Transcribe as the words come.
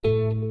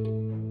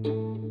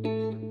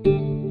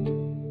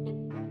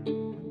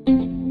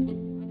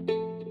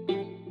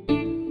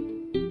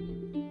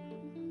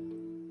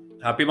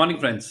Happy morning,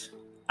 friends.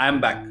 I am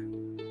back.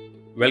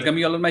 Welcome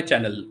you all on my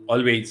channel.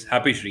 Always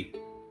happy Shri.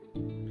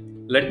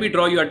 Let me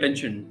draw your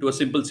attention to a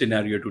simple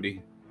scenario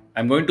today.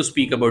 I'm going to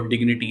speak about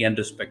dignity and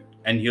respect.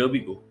 And here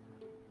we go.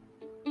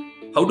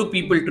 How do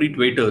people treat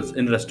waiters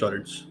in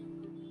restaurants?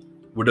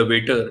 Would a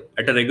waiter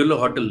at a regular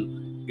hotel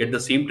get the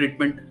same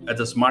treatment as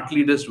a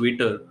smartly dressed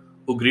waiter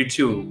who greets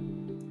you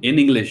in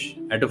English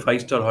at a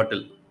five-star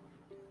hotel?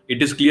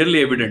 It is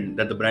clearly evident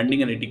that the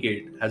branding and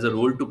etiquette has a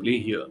role to play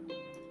here.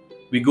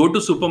 We go to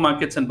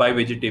supermarkets and buy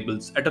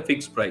vegetables at a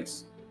fixed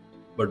price,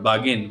 but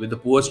bargain with the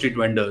poor street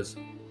vendors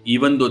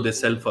even though they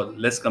sell for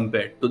less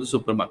compared to the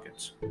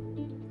supermarkets.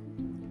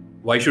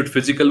 Why should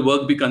physical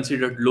work be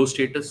considered low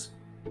status?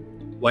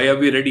 Why are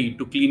we ready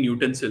to clean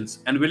utensils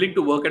and willing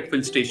to work at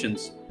fill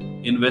stations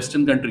in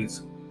Western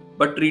countries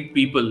but treat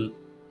people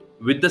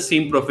with the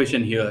same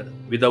profession here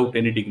without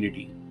any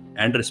dignity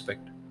and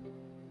respect?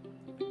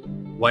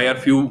 Why are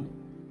few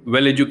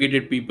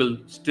well-educated people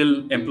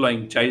still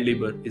employing child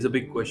labor is a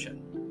big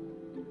question.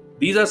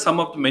 These are some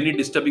of the many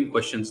disturbing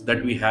questions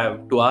that we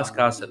have to ask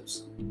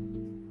ourselves.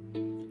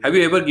 Have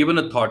you ever given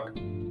a thought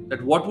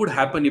that what would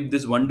happen if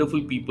these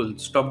wonderful people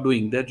stopped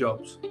doing their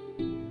jobs?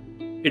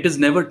 It is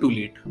never too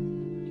late.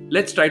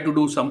 Let's try to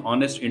do some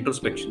honest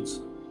introspections.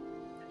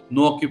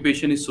 No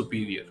occupation is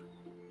superior.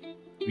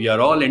 We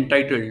are all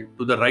entitled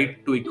to the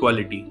right to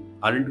equality,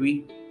 aren't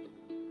we?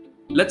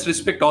 Let's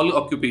respect all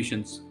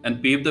occupations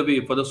and pave the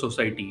way for the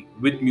society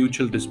with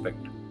mutual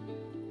respect.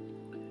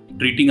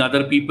 Treating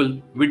other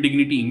people with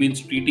dignity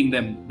means treating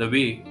them the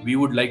way we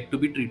would like to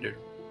be treated.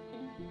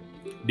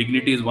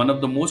 Dignity is one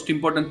of the most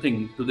important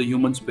things to the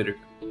human spirit.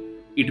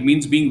 It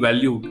means being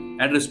valued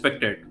and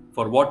respected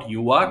for what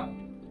you are,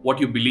 what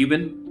you believe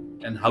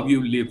in, and how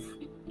you live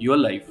your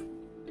life.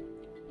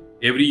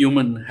 Every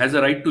human has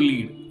a right to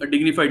lead a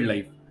dignified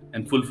life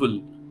and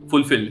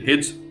fulfill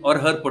his or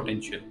her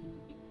potential.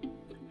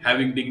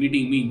 Having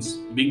dignity means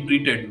being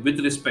treated with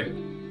respect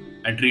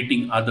and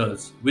treating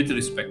others with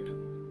respect.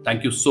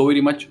 Thank you so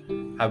very much.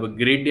 Have a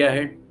great day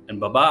ahead and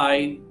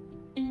bye-bye.